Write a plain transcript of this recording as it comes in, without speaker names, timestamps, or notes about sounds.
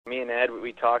me and Ed,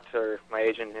 we talked, or my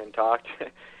agent and talked,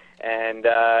 and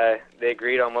they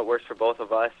agreed on what works for both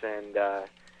of us. And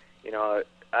you know,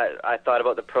 I thought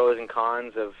about the pros and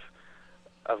cons of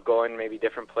going maybe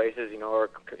different places. Or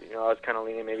I was kind of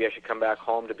leaning maybe I should come back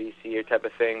home to BC or type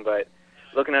of thing. But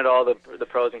looking at all the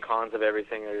pros and cons of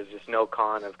everything, there's just no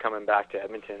con of coming back to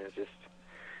Edmonton.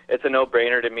 It's a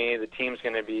no-brainer to me. The team's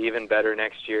going to be even better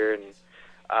next year, and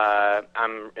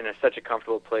I'm in such a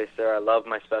comfortable place there. I love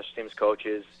my special teams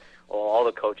coaches, well, all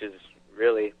the coaches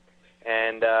really,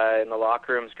 and the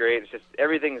locker room's great. It's just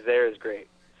everything's there is great.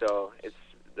 So it's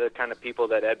the kind of people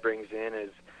that Ed brings in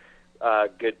is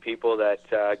good people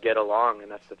that get along,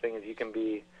 and that's the thing is you can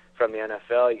be from the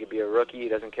NFL, you could be a rookie. It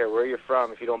doesn't care where you're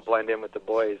from. If you don't blend in with the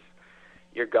boys,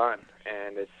 you're gone.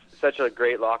 And it's such a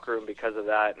great locker room because of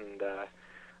that, and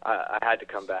I had to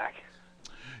come back.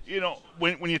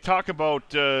 When you talk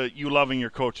about you loving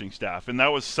your coaching staff, and that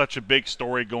was such a big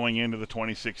story going into the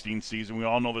 2016 season. We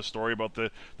all know the story about the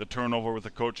turnover with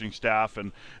the coaching staff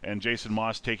and Jason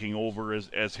Maas taking over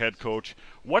as head coach.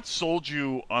 What sold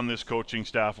you on this coaching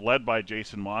staff led by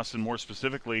Jason Maas, and more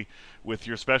specifically with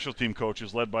your special team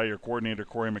coaches led by your coordinator,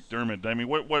 Corey McDermott? I mean,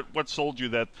 what sold you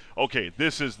that, okay,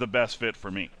 this is the best fit for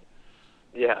me?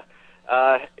 Yeah.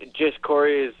 Just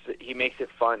Corey he makes it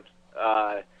fun.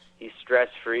 He's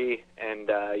stress-free,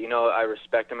 and I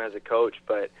respect him as a coach,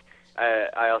 but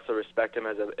I also respect him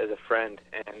as a friend.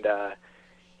 And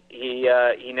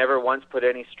he never once put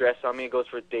any stress on me. It goes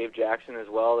for Dave Jackson as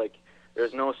well. Like,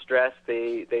 there's no stress.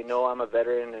 They know I'm a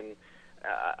veteran, and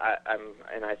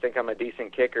I think I'm a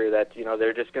decent kicker. That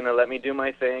they're just gonna let me do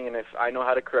my thing, and if I know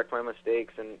how to correct my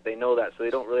mistakes, and they know that, so they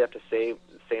don't really have to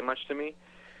say much to me.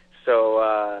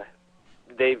 So.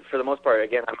 They, for the most part,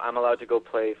 again, I'm allowed to go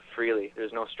play freely.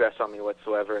 There's no stress on me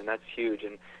whatsoever, and that's huge.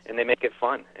 And they make it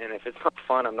fun. And if it's not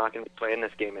fun, I'm not going to be playing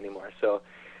this game anymore. So,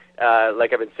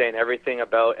 like I've been saying, everything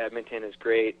about Edmonton is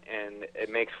great, and it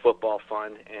makes football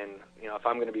fun. And if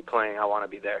I'm going to be playing, I want to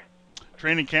be there.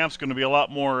 Training camp's going to be a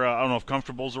lot more, I don't know if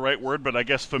comfortable is the right word, but I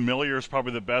guess familiar is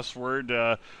probably the best word.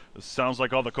 It sounds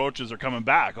like all the coaches are coming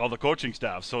back, all the coaching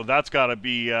staff. So that's got to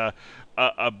be a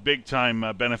big-time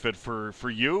benefit for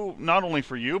you, not only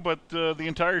for you, but the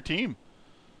entire team.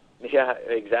 Yeah,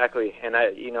 exactly. And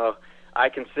I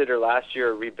consider last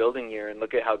year a rebuilding year, and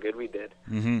look at how good we did.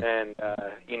 Mm-hmm.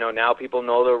 And, now people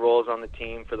know their roles on the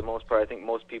team for the most part. I think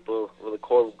most people, the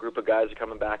core group of guys are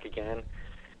coming back again.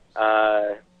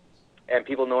 And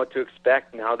people know what to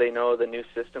expect. Now they know the new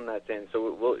system that's in.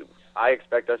 So I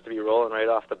expect us to be rolling right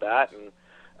off the bat. And,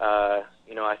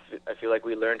 I feel like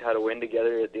we learned how to win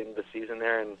together at the end of the season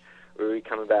there, and we're really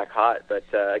coming back hot. But,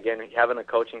 again, having a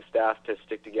coaching staff to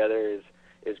stick together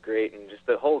is great. And just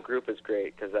the whole group is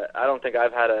great because I don't think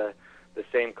I've had the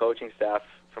same coaching staff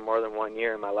for more than 1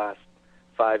 year in my last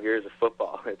 5 years of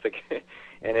football.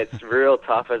 And it's real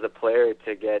tough as a player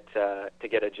to get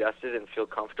adjusted and feel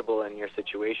comfortable in your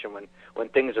situation when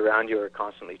things around you are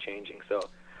constantly changing. So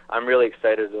I'm really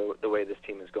excited the way this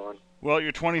team is going. Well,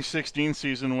 your 2016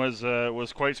 season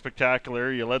was quite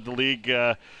spectacular. You led the league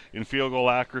in field goal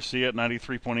accuracy at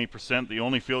 93.8%, the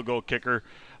only field goal kicker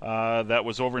that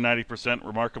was over 90%.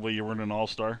 Remarkably, you weren't an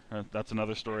all-star. That's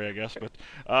another story, I guess. But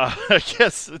I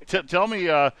guess tell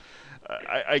me.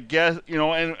 I guess,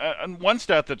 and one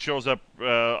stat that shows up,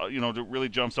 that really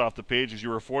jumps off the page is you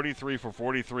were 43 for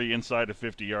 43 inside of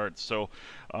 50 yards. So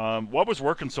what was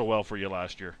working so well for you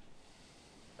last year?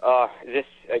 Just,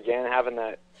 again, having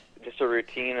just a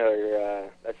routine or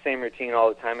that same routine all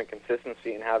the time and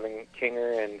consistency, and having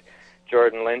Kinger and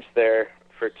Jordan Lynch there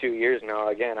for 2 years now.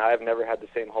 Again, I've never had the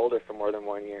same holder for more than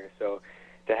 1 year. So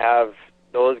to have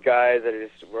those guys that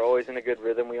we're always in a good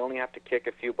rhythm. We only have to kick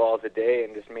a few balls a day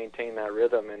and just maintain that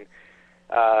rhythm, and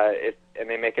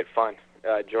they make it fun.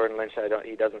 Jordan Lynch,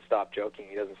 he doesn't stop joking.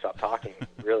 He doesn't stop talking,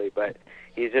 really. But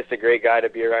he's just a great guy to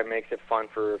be around. Makes it fun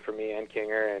for me and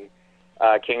Kinger, and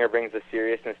Kinger brings the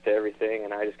seriousness to everything,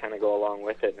 and I just kind of go along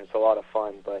with it, and it's a lot of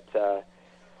fun. But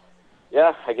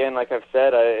yeah, again, like I've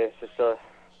said,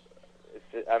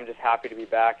 I'm just happy to be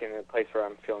back in a place where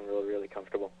I'm feeling really, really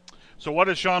comfortable. So what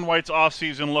does Shaun White's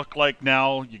off-season look like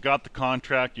now? You got the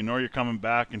contract. You know you're coming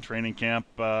back in training camp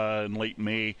in late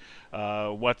May.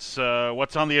 What's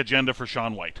on the agenda for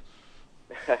Shaun White?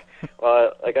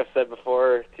 Well, like I've said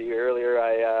before to you earlier,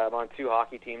 I'm on 2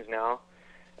 hockey teams now.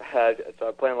 So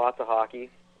I'm playing lots of hockey.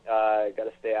 Got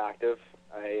to stay active.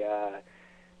 I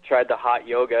tried the hot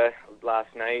yoga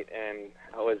last night, and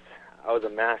I was a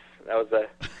mess.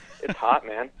 It's hot,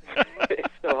 man.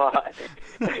 It's so hot.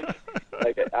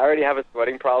 Like, I already have a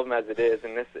sweating problem as it is,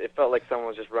 and it felt like someone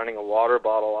was just running a water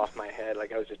bottle off my head.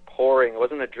 Like I was just pouring. It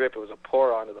wasn't a drip; it was a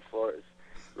pour onto the floor. It was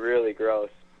really gross.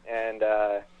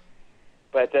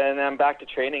 but then I'm back to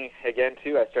training again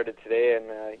too. I started today,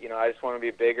 and I just want to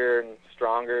be bigger and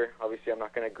stronger. Obviously, I'm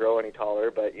not going to grow any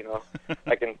taller, but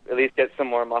I can at least get some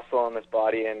more muscle on this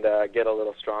body and get a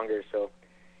little stronger. So,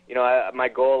 my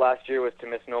goal last year was to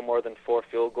miss no more than 4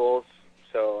 field goals.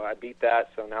 So I beat that.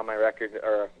 So now my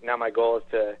goal is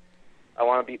I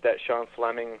want to beat that Sean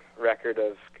Fleming record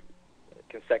of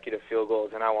consecutive field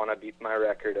goals, and I want to beat my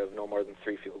record of no more than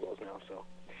 3 field goals now. So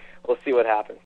we'll see what happens.